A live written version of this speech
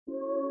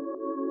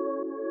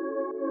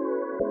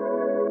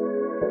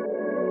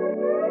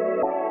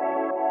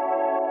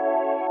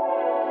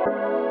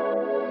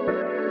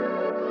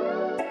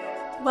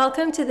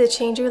Welcome to the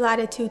Change Your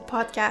Latitude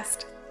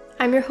podcast.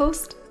 I'm your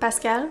host,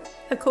 Pascal,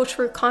 a coach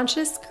for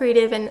conscious,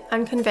 creative, and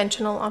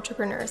unconventional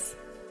entrepreneurs.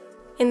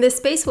 In this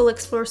space, we'll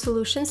explore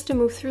solutions to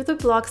move through the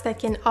blocks that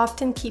can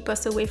often keep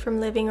us away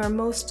from living our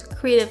most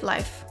creative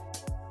life.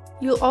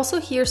 You'll also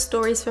hear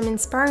stories from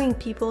inspiring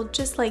people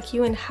just like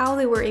you and how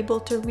they were able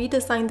to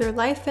redesign their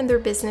life and their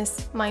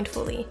business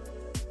mindfully.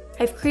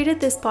 I've created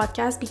this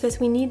podcast because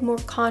we need more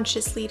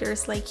conscious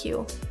leaders like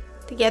you.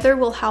 Together,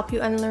 we'll help you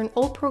unlearn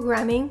old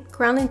programming,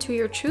 ground into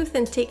your truth,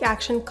 and take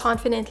action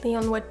confidently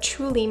on what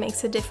truly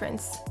makes a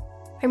difference.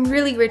 I'm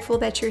really grateful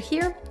that you're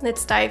here.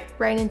 Let's dive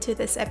right into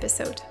this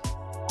episode.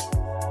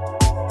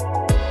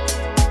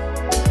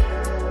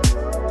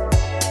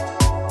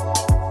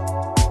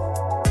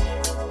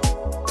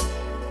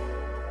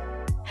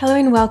 Hello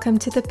and welcome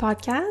to the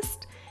podcast.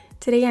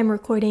 Today I'm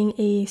recording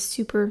a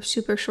super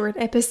short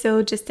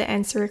episode just to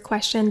answer a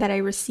question that I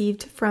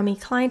received from a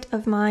client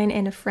of mine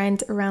and a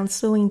friend around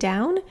slowing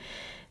down.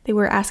 They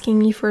were asking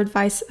me for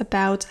advice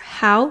about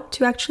how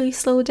to actually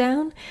slow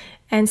down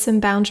and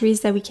some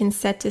boundaries that we can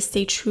set to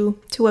stay true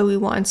to what we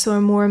want. So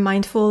a more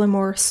mindful and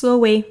more slow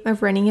way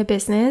of running a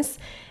business.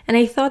 And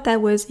I thought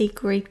that was a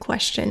great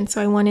question.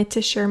 So I wanted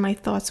to share my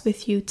thoughts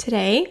with you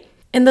today.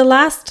 In the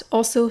last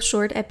also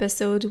short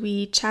episode,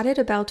 we chatted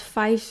about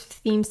 5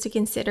 themes to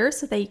consider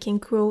so that you can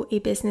grow a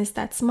business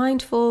that's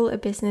mindful, a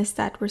business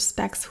that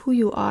respects who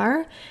you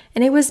are.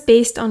 And it was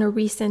based on a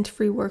recent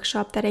free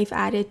workshop that I've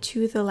added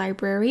to the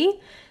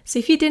library. So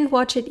if you didn't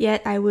watch it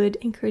yet, I would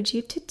encourage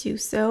you to do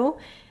so.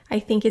 I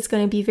think it's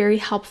going to be very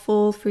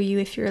helpful for you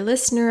if you're a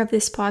listener of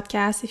this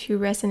podcast, if you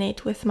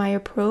resonate with my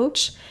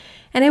approach.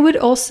 And I would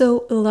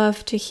also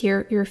love to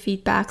hear your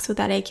feedback so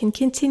that I can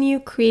continue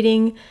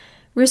creating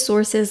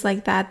resources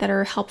like that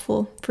are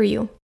helpful for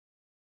you.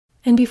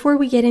 And before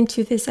we get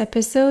into this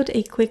episode,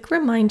 a quick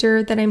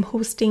reminder that I'm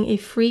hosting a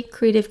free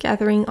creative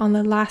gathering on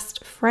the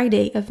last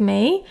Friday of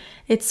May.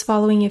 It's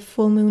following a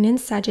full moon in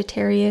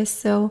Sagittarius,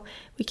 so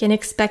we can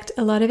expect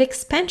a lot of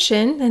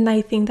expansion, and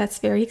I think that's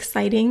very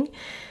exciting.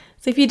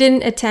 So if you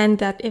didn't attend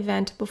that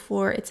event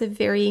before, it's a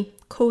very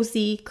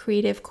cozy,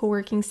 creative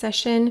co-working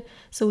session.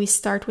 So we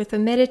start with a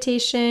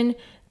meditation,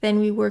 then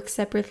we work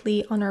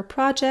separately on our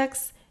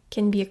projects.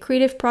 Can be a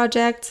creative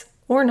project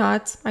or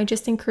not. I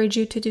just encourage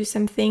you to do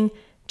something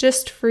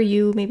just for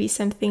you, maybe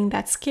something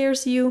that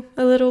scares you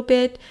a little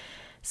bit.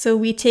 So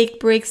we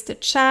take breaks to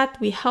chat,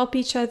 we help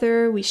each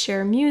other, we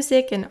share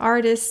music and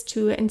artists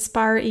to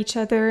inspire each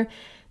other.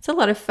 It's a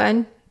lot of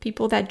fun.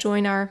 People that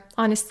join are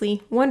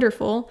honestly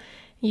wonderful.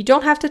 You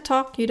don't have to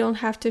talk, you don't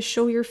have to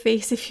show your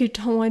face if you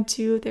don't want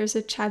to. There's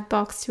a chat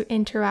box to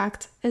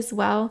interact as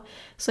well.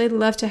 So I'd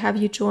love to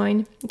have you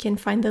join. You can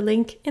find the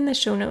link in the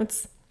show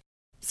notes.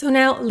 So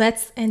now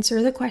let's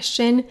answer the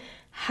question,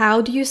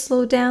 how do you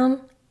slow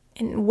down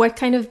and what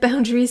kind of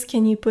boundaries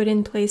can you put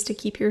in place to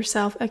keep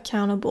yourself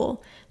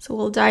accountable? So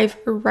we'll dive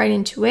right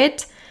into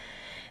it.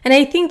 And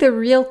I think the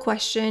real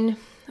question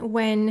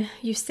when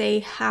you say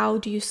how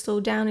do you slow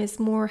down is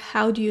more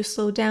how do you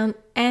slow down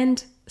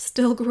and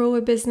still grow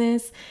a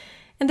business?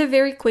 And the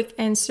very quick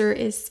answer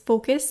is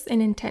focus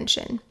and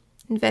intention.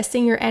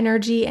 Investing your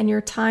energy and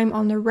your time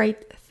on the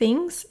right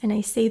things. And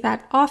I say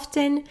that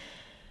often.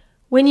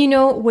 When you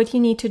know what you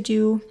need to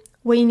do,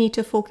 what you need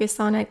to focus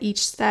on at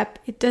each step,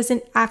 it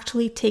doesn't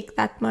actually take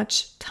that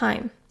much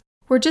time.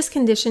 We're just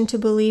conditioned to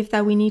believe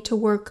that we need to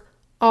work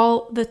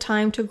all the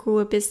time to grow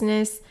a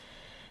business.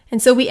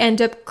 And so we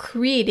end up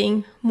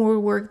creating more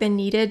work than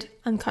needed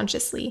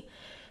unconsciously.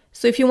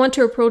 So if you want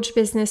to approach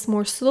business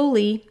more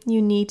slowly, you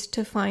need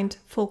to find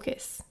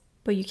focus.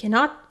 But you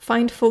cannot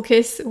find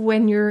focus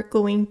when you're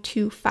going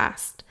too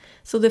fast.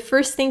 So the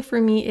first thing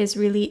for me is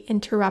really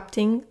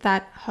interrupting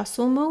that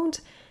hustle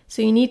mode.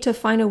 So you need to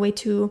find a way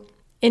to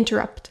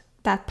interrupt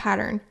that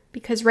pattern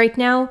because right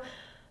now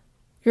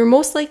you're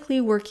most likely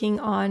working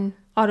on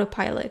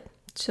autopilot.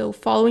 So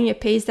following a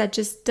pace that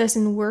just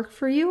doesn't work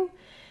for you.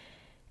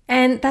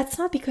 And that's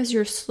not because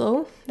you're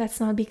slow. That's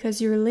not because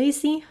you're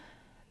lazy.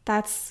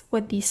 That's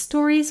what these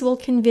stories will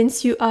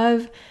convince you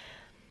of.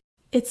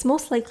 It's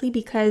most likely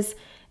because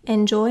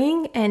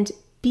enjoying and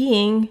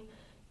being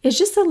is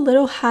just a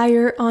little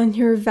higher on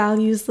your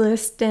values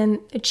list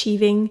than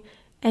achieving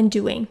and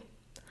doing.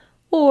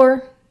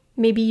 Or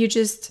maybe you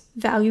just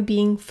value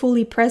being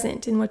fully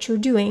present in what you're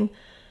doing.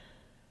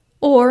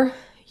 Or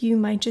you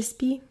might just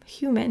be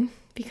human.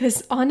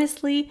 Because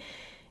honestly,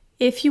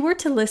 if you were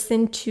to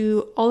listen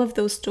to all of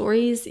those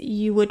stories,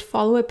 you would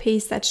follow a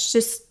pace that's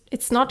just,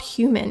 it's not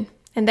human.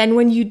 And then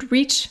when you'd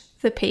reach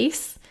the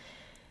pace,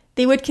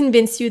 they would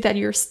convince you that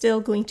you're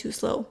still going too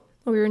slow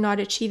or you're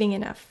not achieving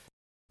enough.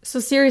 So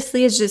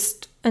seriously, it's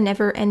just a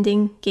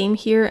never-ending game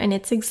here and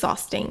it's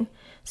exhausting.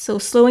 So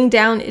slowing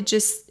down, it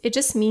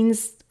just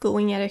means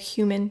going at a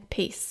human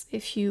pace,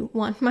 if you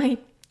want my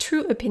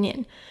true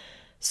opinion.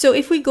 So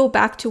if we go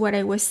back to what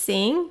I was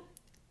saying,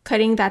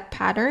 cutting that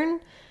pattern,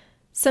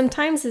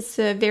 sometimes it's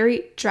a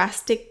very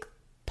drastic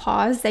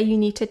pause that you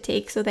need to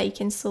take so that you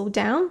can slow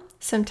down.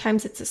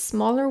 Sometimes it's a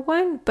smaller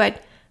one,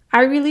 but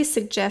I really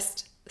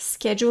suggest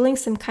scheduling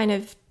some kind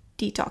of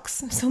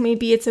detox. So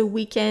maybe it's a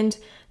weekend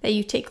that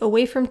you take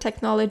away from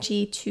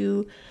technology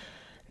to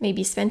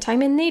maybe spend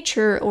time in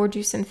nature or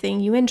do something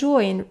you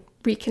enjoy and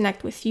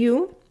reconnect with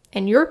you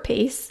and your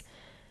pace.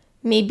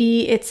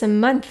 Maybe it's a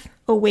month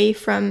away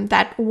from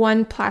that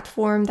one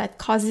platform that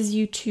causes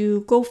you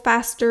to go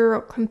faster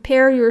or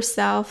compare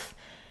yourself.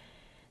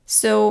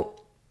 So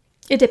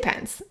it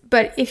depends.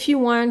 But if you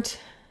want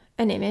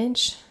an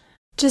image,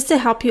 just to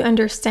help you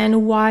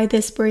understand why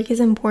this break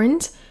is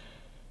important,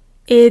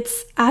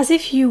 it's as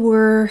if you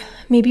were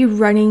maybe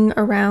running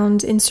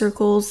around in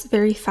circles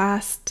very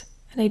fast.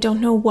 And I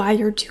don't know why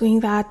you're doing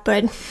that,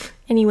 but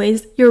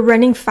anyways, you're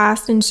running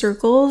fast in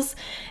circles,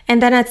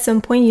 and then at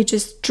some point you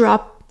just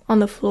drop on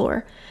the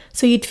floor.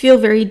 So you'd feel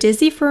very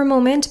dizzy for a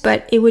moment,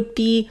 but it would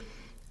be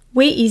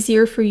way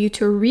easier for you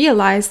to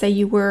realize that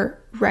you were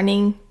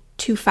running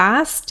too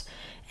fast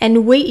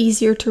and way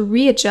easier to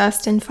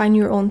readjust and find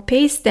your own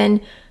pace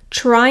than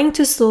trying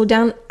to slow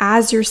down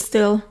as you're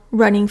still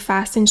running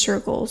fast in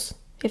circles,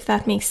 if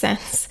that makes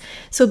sense.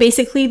 So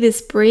basically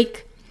this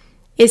break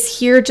is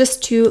here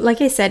just to,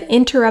 like I said,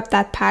 interrupt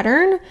that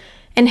pattern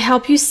and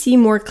help you see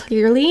more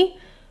clearly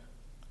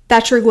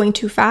that you're going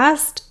too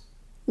fast,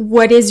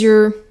 what is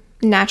your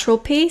natural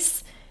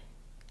pace,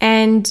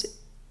 and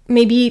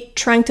maybe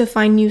trying to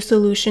find new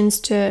solutions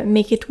to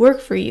make it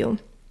work for you.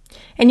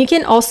 And you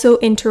can also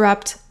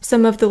interrupt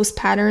some of those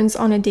patterns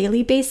on a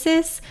daily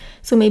basis.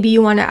 So maybe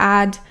you want to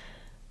add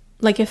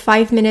like a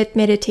 5-minute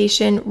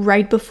meditation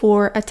right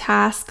before a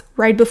task,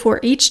 right before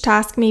each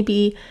task.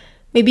 Maybe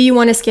you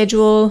want to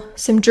schedule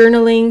some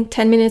journaling,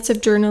 10 minutes of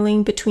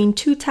journaling between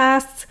 2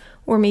 tasks,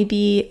 or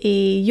maybe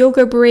a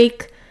yoga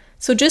break.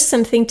 So just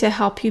something to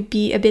help you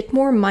be a bit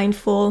more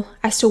mindful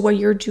as to what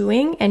you're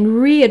doing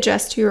and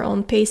readjust to your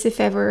own pace if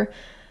ever,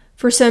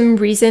 for some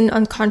reason,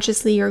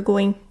 unconsciously you're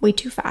going way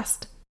too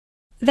fast.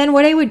 Then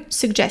what I would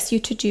suggest you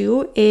to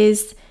do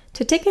is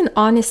to take an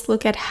honest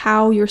look at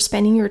how you're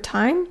spending your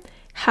time,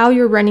 how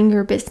you're running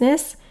your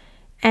business,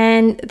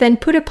 and then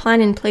put a plan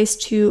in place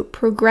to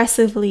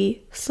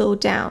progressively slow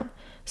down.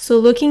 So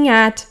looking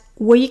at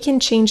what you can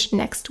change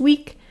next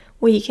week,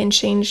 what you can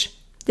change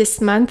this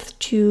month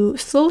to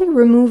slowly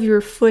remove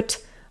your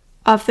foot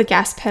off the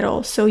gas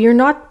pedal. So you're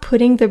not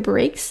putting the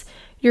brakes,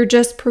 you're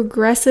just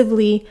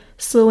progressively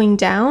slowing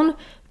down,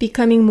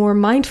 becoming more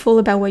mindful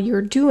about what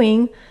you're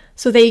doing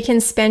so that you can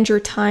spend your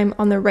time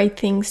on the right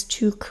things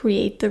to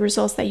create the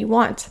results that you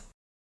want.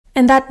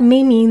 And that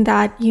may mean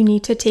that you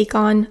need to take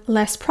on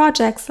less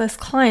projects, less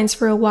clients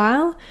for a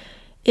while.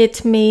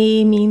 It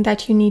may mean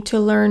that you need to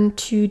learn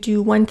to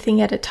do one thing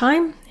at a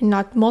time and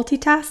not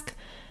multitask,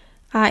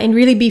 and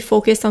really be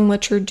focused on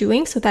what you're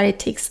doing so that it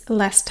takes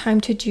less time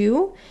to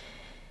do.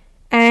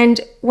 And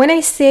when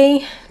I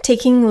say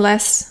taking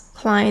less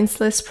clients,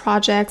 less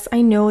projects,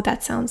 I know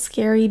that sounds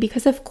scary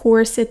because of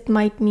course it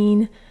might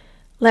mean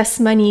less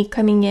money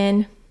coming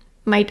in,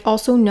 might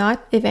also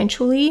not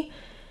eventually.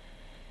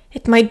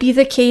 It might be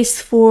the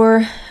case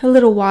for a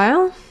little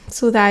while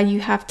so that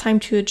you have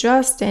time to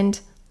adjust and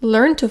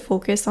learn to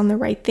focus on the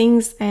right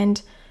things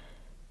and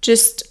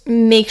just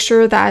make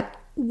sure that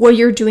what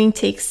you're doing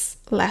takes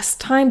less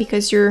time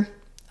because you're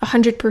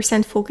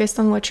 100% focused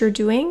on what you're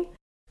doing.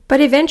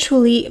 But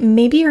eventually,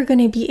 maybe you're going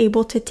to be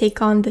able to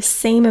take on the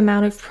same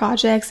amount of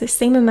projects, the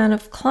same amount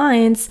of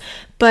clients,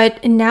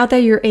 but now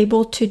that you're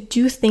able to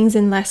do things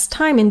in less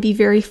time and be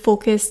very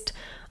focused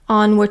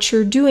on what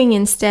you're doing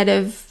instead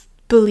of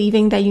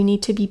believing that you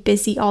need to be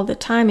busy all the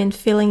time and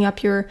filling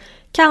up your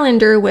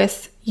calendar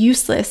with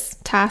useless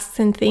tasks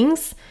and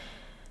things,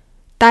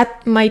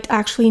 that might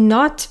actually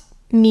not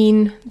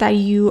mean that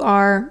you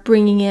are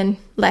bringing in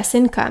less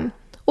income.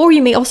 Or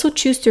you may also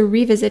choose to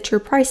revisit your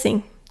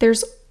pricing.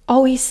 There's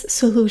always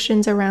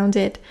solutions around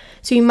it.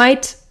 So you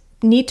might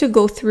need to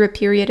go through a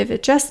period of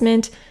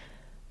adjustment,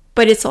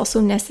 but it's also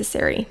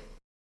necessary.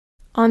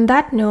 On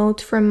that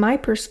note, from my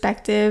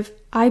perspective,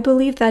 I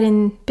believe that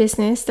in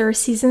business, there are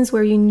seasons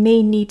where you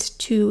may need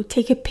to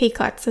take a pay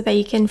cut so that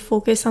you can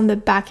focus on the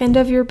back end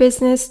of your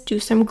business, do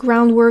some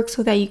groundwork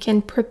so that you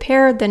can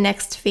prepare the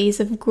next phase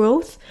of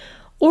growth,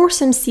 or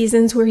some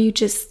seasons where you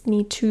just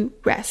need to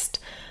rest.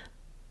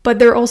 But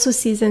there are also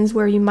seasons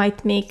where you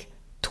might make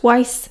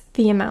twice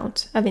the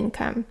amount of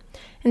income.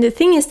 And the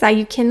thing is that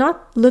you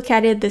cannot look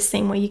at it the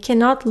same way. You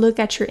cannot look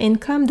at your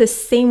income the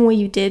same way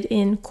you did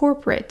in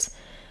corporate.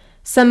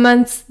 Some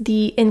months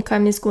the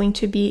income is going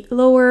to be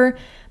lower,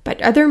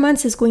 but other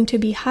months is going to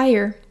be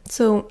higher.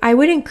 So I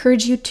would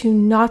encourage you to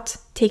not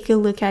take a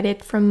look at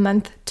it from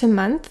month to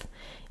month,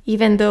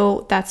 even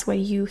though that's what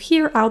you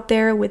hear out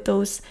there with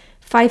those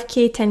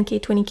 5K, 10K,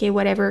 20K,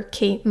 whatever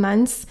K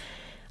months.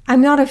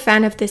 I'm not a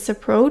fan of this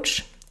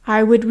approach.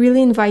 I would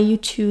really invite you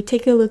to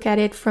take a look at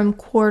it from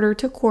quarter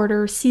to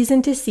quarter,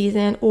 season to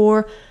season,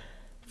 or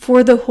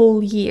for the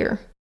whole year.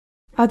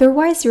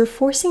 Otherwise, you're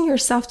forcing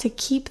yourself to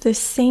keep the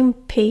same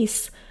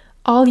pace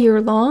all year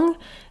long,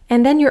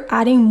 and then you're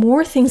adding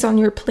more things on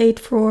your plate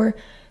for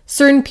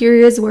certain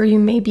periods where you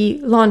may be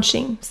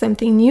launching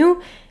something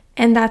new,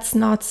 and that's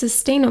not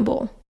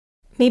sustainable.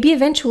 Maybe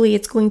eventually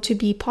it's going to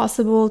be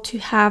possible to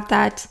have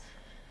that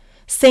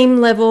same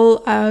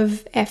level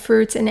of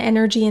effort and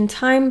energy and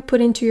time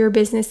put into your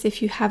business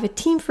if you have a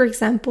team, for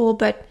example,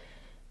 but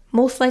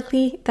most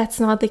likely that's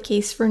not the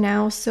case for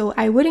now. So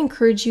I would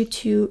encourage you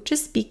to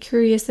just be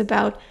curious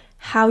about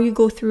how you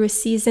go through a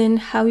season,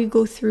 how you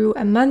go through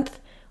a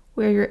month,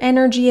 where your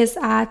energy is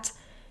at,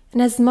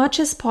 and as much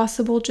as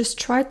possible, just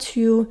try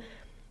to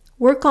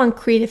work on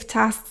creative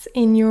tasks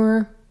in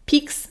your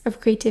peaks of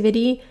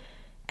creativity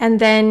and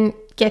then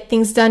get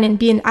things done and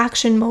be in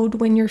action mode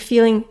when you're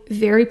feeling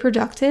very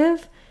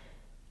productive.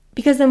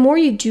 Because the more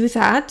you do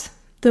that,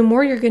 the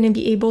more you're going to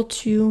be able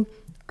to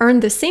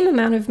earn the same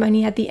amount of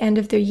money at the end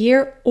of the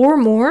year or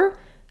more,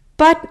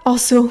 but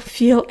also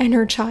feel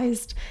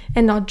energized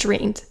and not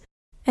drained.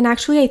 And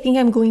actually, I think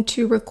I'm going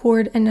to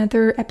record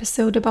another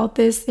episode about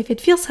this if it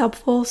feels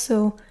helpful,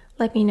 so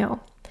let me know.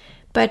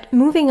 But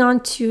moving on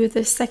to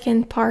the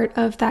second part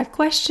of that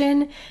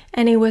question,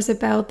 and it was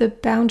about the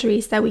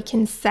boundaries that we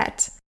can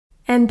set.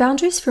 And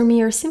boundaries for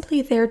me are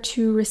simply there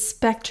to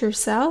respect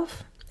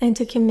yourself and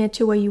to commit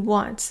to what you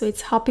want. So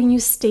it's helping you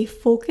stay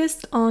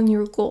focused on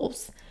your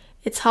goals.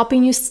 It's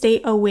helping you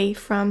stay away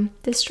from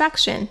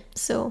distraction.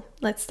 So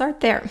let's start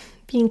there.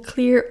 Being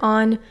clear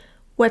on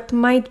what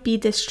might be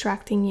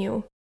distracting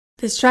you.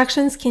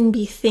 Distractions can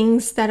be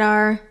things that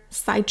are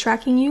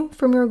sidetracking you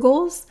from your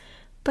goals,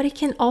 but it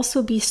can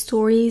also be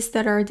stories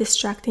that are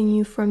distracting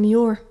you from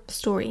your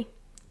story.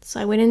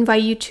 So I would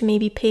invite you to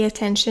maybe pay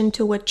attention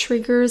to what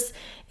triggers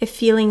a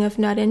feeling of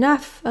not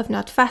enough, of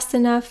not fast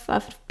enough,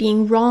 of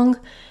being wrong,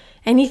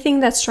 anything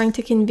that's trying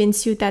to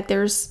convince you that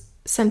there's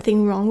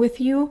something wrong with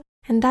you.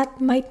 And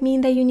that might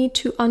mean that you need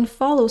to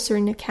unfollow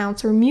certain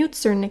accounts or mute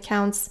certain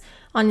accounts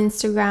on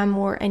Instagram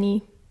or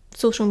any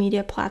social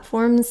media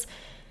platforms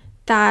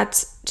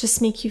that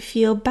just make you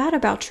feel bad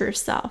about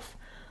yourself.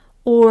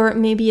 Or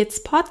maybe it's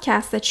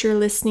podcasts that you're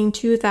listening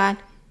to that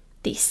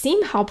they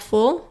seem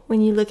helpful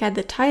when you look at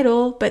the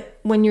title, but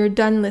when you're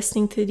done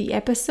listening to the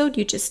episode,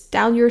 you just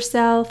doubt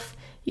yourself,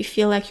 you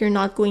feel like you're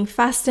not going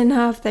fast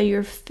enough, that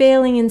you're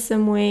failing in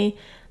some way,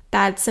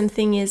 that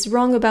something is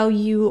wrong about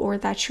you, or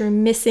that you're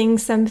missing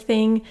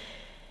something.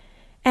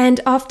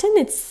 And often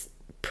it's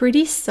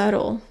pretty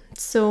subtle.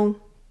 So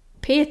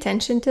pay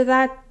attention to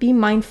that, be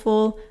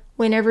mindful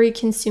whenever you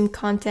consume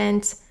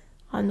content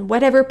on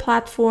whatever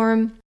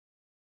platform.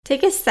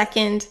 Take a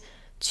second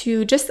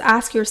to just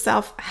ask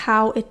yourself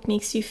how it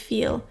makes you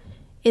feel.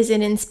 Is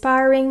it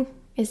inspiring?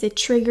 Is it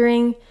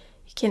triggering?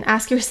 You can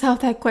ask yourself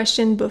that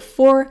question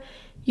before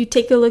you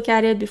take a look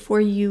at it,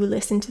 before you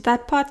listen to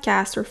that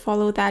podcast or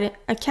follow that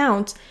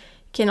account.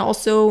 You can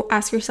also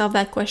ask yourself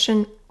that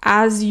question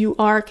as you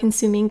are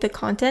consuming the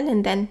content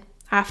and then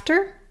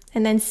after,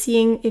 and then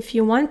seeing if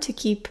you want to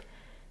keep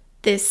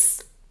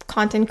this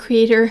content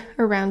creator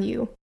around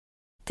you.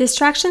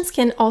 Distractions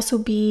can also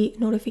be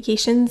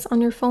notifications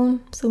on your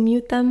phone, so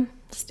mute them.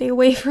 Stay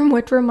away from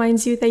what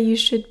reminds you that you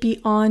should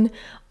be on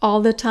all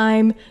the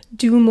time,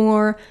 do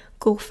more,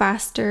 go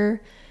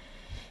faster.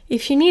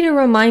 If you need a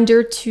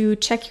reminder to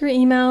check your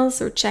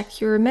emails or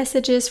check your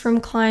messages from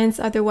clients,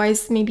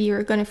 otherwise maybe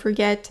you're going to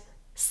forget,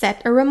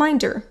 set a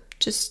reminder.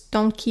 Just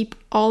don't keep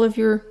all of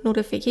your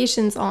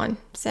notifications on.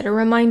 Set a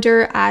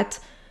reminder at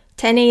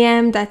 10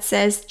 a.m. that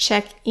says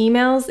check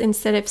emails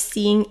instead of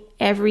seeing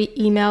every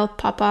email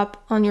pop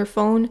up on your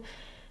phone.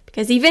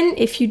 Because even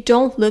if you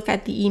don't look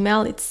at the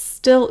email, it's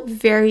still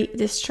very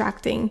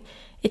distracting.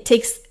 It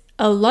takes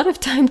a lot of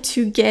time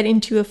to get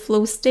into a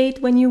flow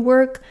state when you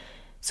work.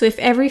 So if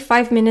every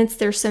 5 minutes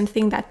there's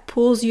something that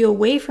pulls you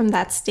away from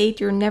that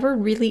state, you're never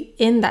really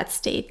in that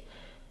state.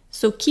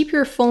 So keep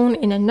your phone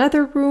in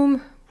another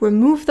room,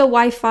 remove the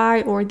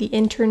Wi-Fi or the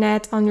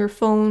internet on your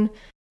phone.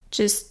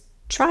 Just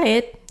try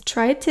it.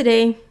 Try it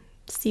today.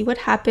 See what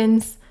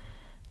happens.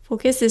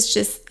 Focus is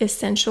just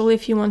essential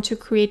if you want to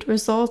create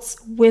results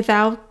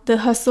without the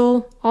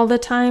hustle all the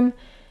time.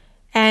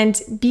 And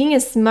being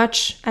as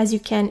much as you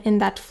can in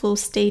that flow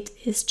state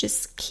is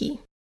just key.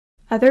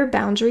 Other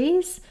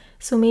boundaries.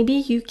 So maybe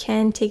you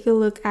can take a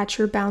look at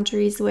your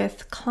boundaries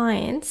with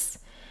clients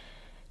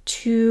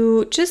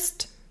to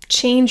just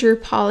change your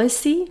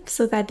policy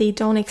so that they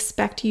don't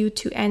expect you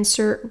to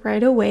answer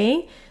right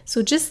away.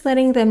 So just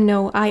letting them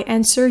know, I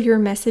answer your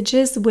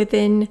messages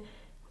within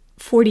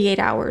 48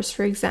 hours,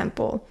 for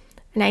example.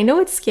 And I know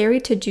it's scary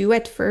to do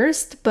at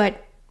first,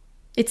 but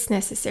it's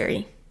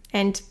necessary.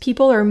 And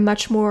people are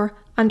much more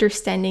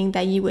understanding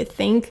than you would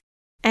think.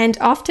 And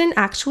often,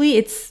 actually,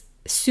 it's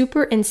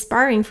super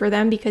inspiring for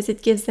them because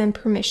it gives them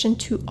permission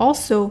to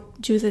also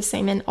do the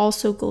same and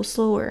also go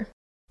slower.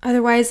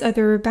 Otherwise,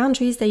 other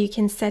boundaries that you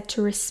can set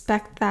to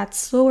respect that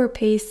slower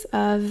pace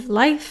of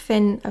life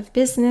and of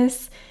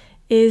business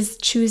is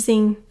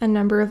choosing a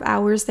number of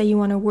hours that you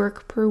want to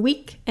work per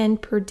week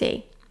and per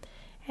day.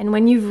 And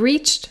when you've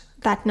reached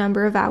that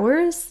number of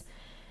hours,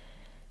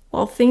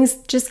 well, things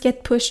just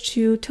get pushed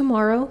to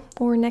tomorrow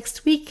or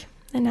next week.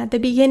 And at the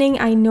beginning,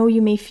 I know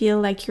you may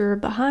feel like you're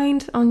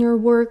behind on your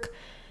work,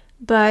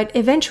 But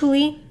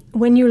eventually,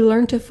 when you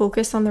learn to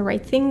focus on the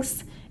right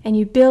things and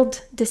you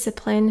build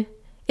discipline,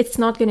 it's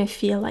not going to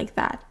feel like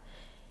that.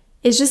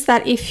 It's just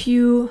that if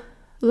you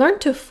learn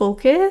to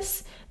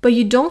focus, but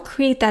you don't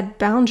create that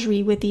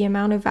boundary with the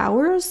amount of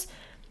hours,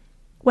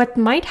 what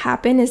might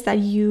happen is that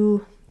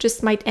you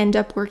just might end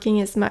up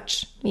working as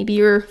much. Maybe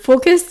you're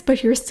focused,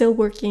 but you're still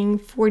working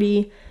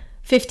 40,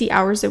 50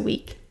 hours a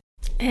week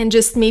and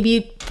just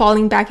maybe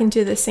falling back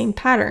into the same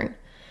pattern.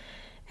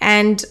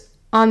 And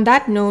on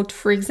that note,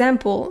 for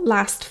example,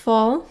 last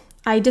fall,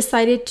 I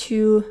decided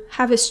to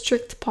have a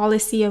strict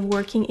policy of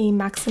working a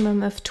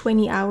maximum of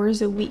 20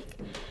 hours a week,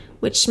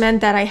 which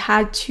meant that I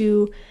had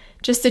to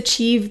just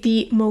achieve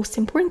the most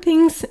important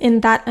things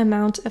in that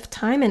amount of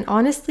time. And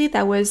honestly,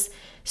 that was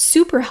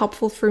super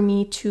helpful for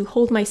me to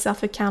hold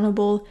myself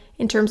accountable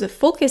in terms of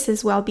focus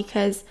as well,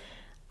 because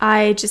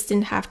I just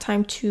didn't have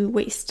time to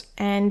waste.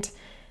 And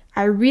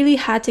I really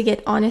had to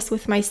get honest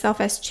with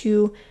myself as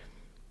to,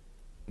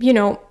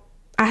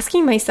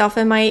 asking myself,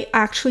 am I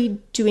actually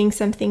doing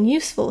something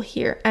useful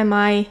here? Am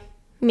I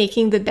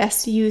making the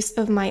best use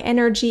of my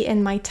energy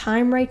and my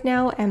time right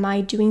now? Am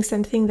I doing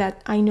something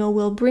that I know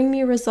will bring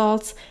me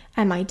results?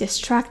 Am I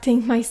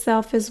distracting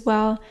myself as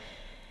well?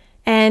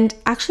 And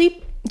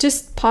actually,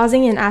 just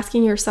pausing and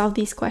asking yourself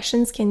these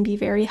questions can be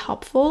very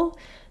helpful.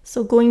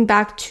 So going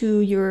back to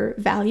your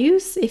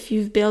values, if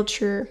you've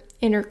built your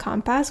inner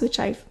compass, which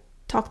I've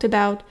talked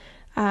about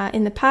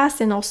in the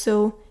past and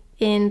also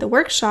in the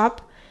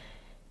workshop,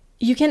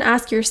 you can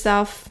ask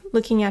yourself,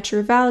 looking at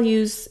your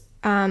values,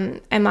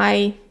 am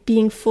I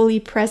being fully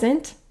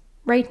present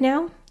right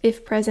now?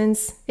 If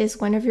presence is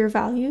one of your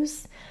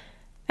values,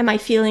 am I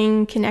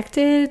feeling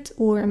connected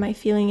or am I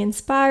feeling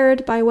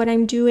inspired by what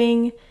I'm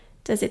doing?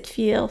 Does it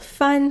feel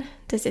fun?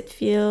 Does it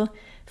feel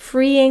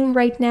freeing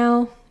right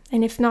now?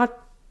 And if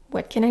not,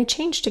 what can I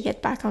change to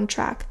get back on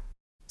track?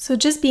 So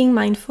just being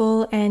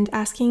mindful and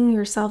asking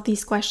yourself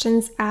these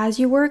questions as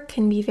you work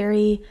can be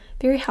very,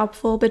 very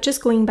helpful. But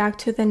just going back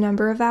to the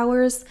number of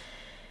hours,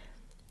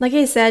 like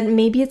I said,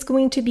 maybe it's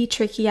going to be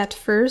tricky at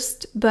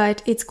first,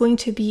 but it's going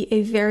to be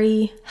a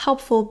very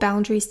helpful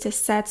boundaries to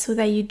set so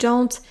that you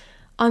don't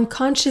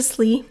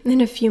unconsciously,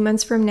 in a few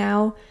months from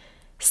now,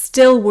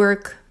 still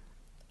work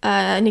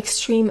an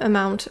extreme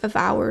amount of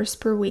hours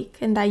per week,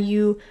 and that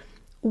you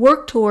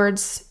work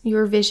towards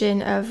your vision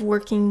of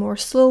working more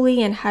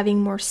slowly and having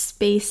more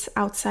space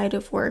outside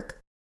of work.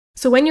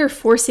 So when you're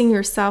forcing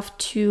yourself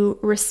to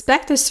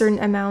respect a certain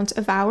amount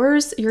of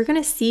hours, you're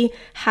going to see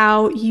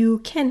how you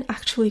can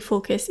actually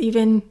focus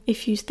even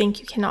if you think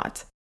you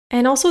cannot.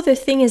 And also the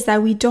thing is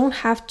that we don't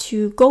have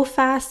to go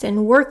fast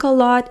and work a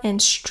lot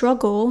and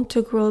struggle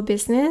to grow a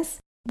business.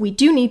 We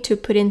do need to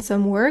put in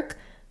some work,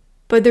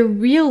 but the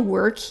real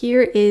work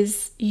here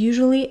is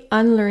usually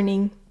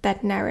unlearning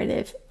that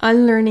narrative,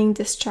 unlearning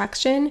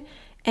distraction,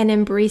 and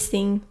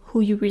embracing who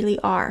you really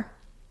are.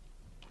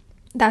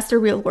 That's the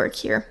real work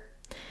here.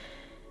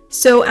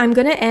 So I'm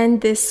going to end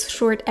this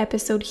short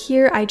episode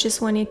here. I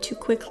just wanted to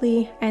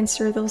quickly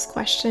answer those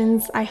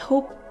questions. I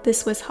hope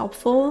this was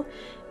helpful.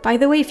 By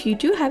the way, if you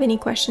do have any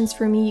questions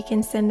for me, you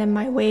can send them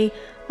my way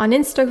on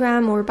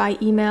Instagram or by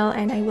email,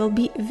 and I will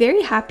be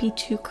very happy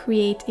to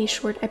create a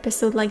short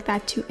episode like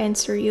that to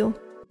answer you.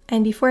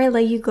 And before I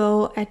let you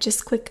go,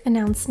 just quick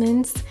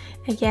announcements.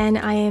 Again,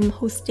 I am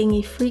hosting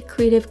a free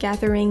creative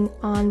gathering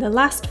on the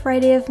last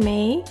Friday of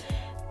May.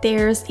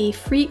 There's a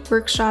free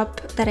workshop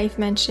that I've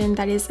mentioned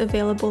that is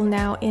available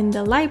now in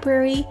the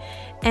library.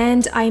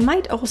 And I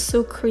might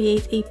also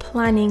create a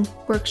planning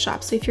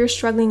workshop. So if you're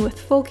struggling with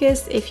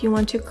focus, if you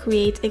want to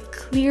create a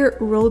clear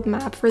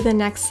roadmap for the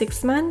next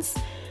 6 months,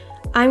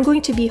 I'm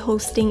going to be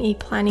hosting a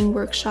planning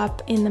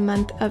workshop in the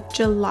month of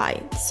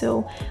July.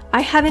 So I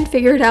haven't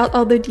figured out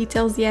all the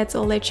details yet,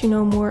 so I'll let you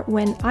know more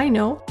when I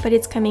know, but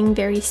it's coming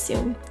very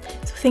soon.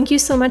 So thank you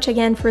so much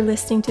again for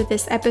listening to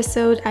this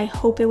episode. I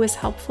hope it was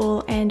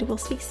helpful, and we'll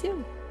speak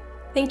soon.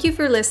 Thank you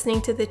for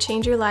listening to the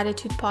Change Your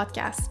Latitude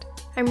podcast.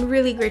 I'm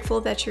really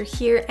grateful that you're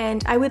here,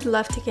 and I would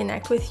love to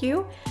connect with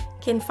you. You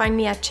can find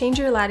me at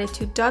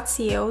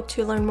changeyourlatitude.co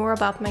to learn more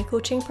about my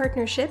coaching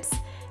partnerships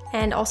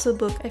and also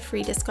book a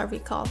free discovery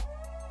call.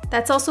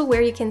 That's also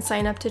where you can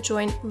sign up to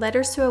join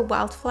Letters to a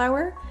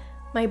Wildflower,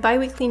 my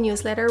bi-weekly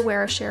newsletter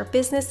where I share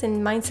business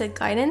and mindset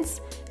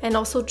guidance and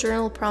also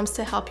journal prompts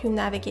to help you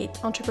navigate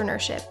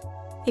entrepreneurship.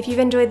 If you've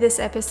enjoyed this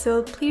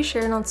episode, please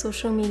share it on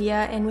social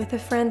media and with a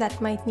friend that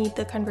might need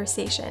the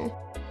conversation.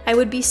 I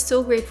would be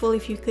so grateful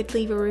if you could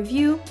leave a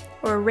review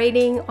or a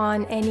rating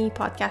on any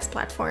podcast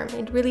platform.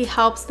 It really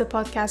helps the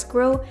podcast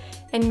grow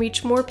and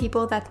reach more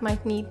people that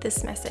might need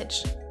this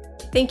message.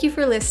 Thank you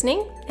for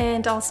listening,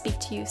 and I'll speak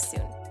to you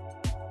soon.